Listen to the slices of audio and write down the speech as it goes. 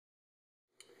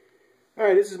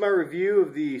Alright, this is my review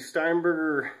of the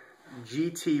Steinberger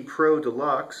GT Pro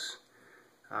Deluxe.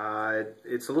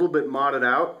 It's a little bit modded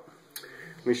out.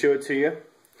 Let me show it to you.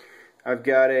 I've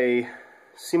got a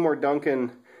Seymour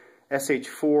Duncan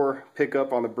SH4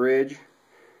 pickup on the bridge,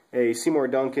 a Seymour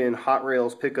Duncan Hot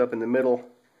Rails pickup in the middle,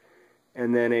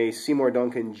 and then a Seymour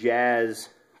Duncan Jazz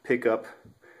pickup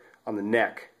on the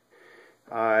neck.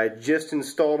 I just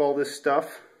installed all this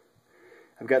stuff.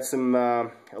 I've got some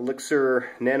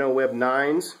Elixir Nano Web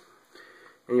 9s,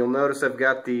 and you'll notice I've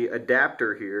got the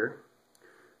adapter here,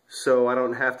 so I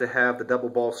don't have to have the double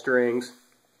ball strings.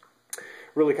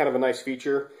 Really kind of a nice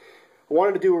feature. I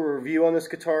wanted to do a review on this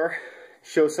guitar,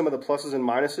 show some of the pluses and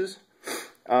minuses.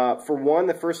 For one,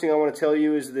 the first thing I want to tell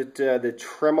you is that the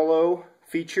tremolo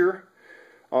feature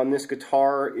on this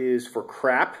guitar is for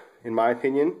crap, in my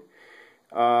opinion.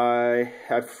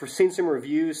 I've seen some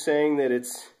reviews saying that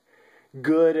it's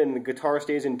good and the guitar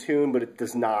stays in tune, but it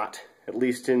does not. At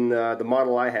least in the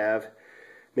model I have.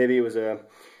 Maybe it was a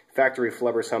factory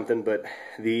flub or something, but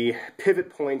the pivot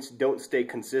points don't stay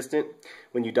consistent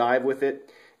when you dive with it,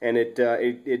 and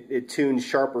it tunes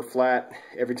sharp or flat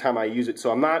every time I use it. So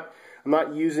I'm not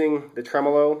using the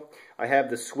tremolo. I have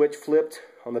the switch flipped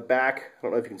on the back. I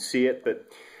don't know if you can see it, but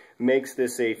makes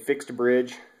this a fixed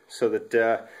bridge so that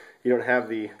you don't have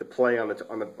the play on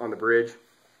the bridge.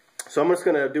 So I'm just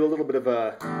going to do a little bit of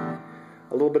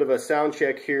a sound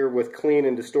check here with clean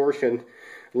and distortion,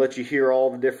 let you hear all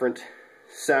the different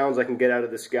sounds I can get out of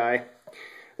this guy.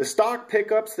 The stock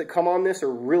pickups that come on this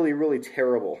are really, really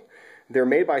terrible. They're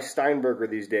made by Steinberger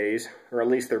these days, or at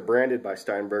least they're branded by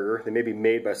Steinberger. They may be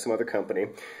made by some other company,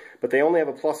 but they only have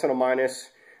a plus and a minus.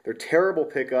 They're terrible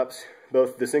pickups,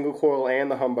 both the single coil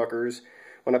and the humbuckers.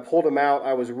 When I pulled them out,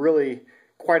 I was really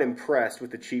quite impressed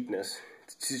with the cheapness.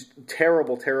 It's just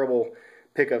terrible, terrible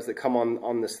pickups that come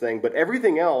on this thing, but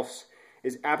everything else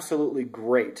is absolutely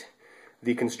great.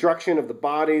 The construction of the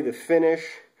body, the finish,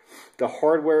 the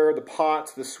hardware, the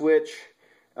pots, the switch,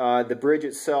 the bridge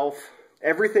itself,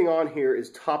 everything on here is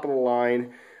top of the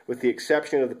line with the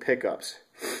exception of the pickups.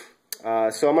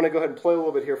 So I'm going to go ahead and play a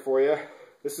little bit here for you.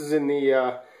 This is in the,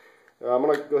 I'm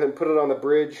going to go ahead and put it on the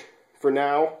bridge for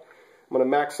now. I'm going to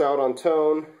max out on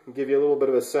tone and give you a little bit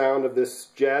of a sound of this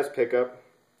jazz pickup,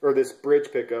 or this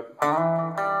bridge pickup.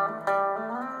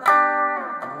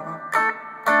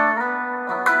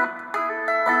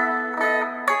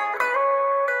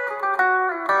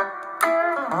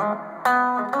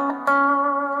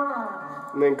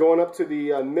 And then going up to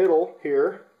the middle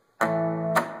here.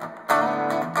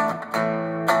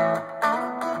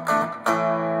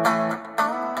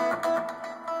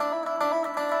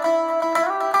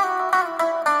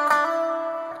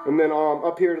 And then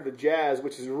up here to the Jazz,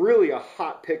 which is really a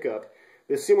hot pickup.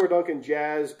 The Seymour Duncan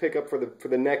Jazz pickup for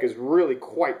the neck is really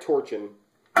quite torching.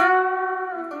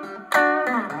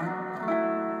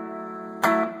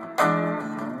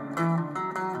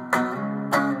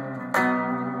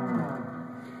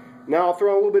 Now I'll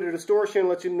throw a little bit of distortion and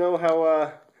let you know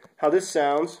how this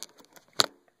sounds.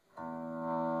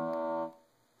 Go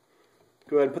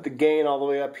ahead and put the gain all the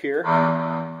way up here.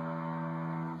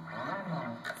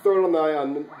 Throw it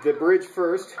on the bridge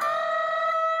first.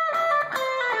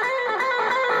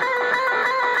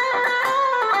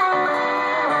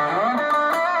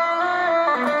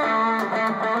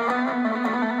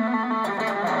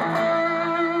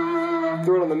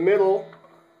 Throw it on the middle.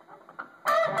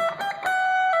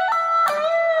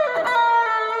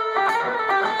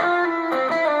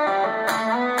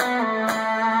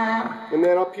 And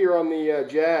then up here on the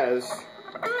Jazz.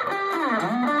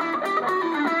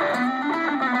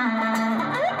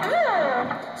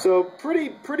 So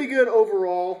pretty good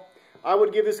overall. I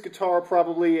would give this guitar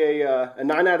probably a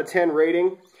 9 out of 10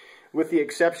 rating, with the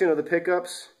exception of the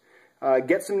pickups.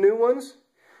 Get some new ones.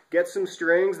 Get some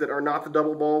strings that are not the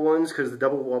double ball ones, because the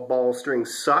double ball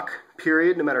strings suck,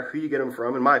 period, no matter who you get them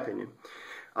from, in my opinion.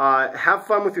 Have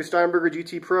fun with your Steinberger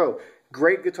GT Pro.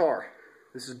 Great guitar.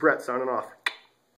 This is Brett signing off.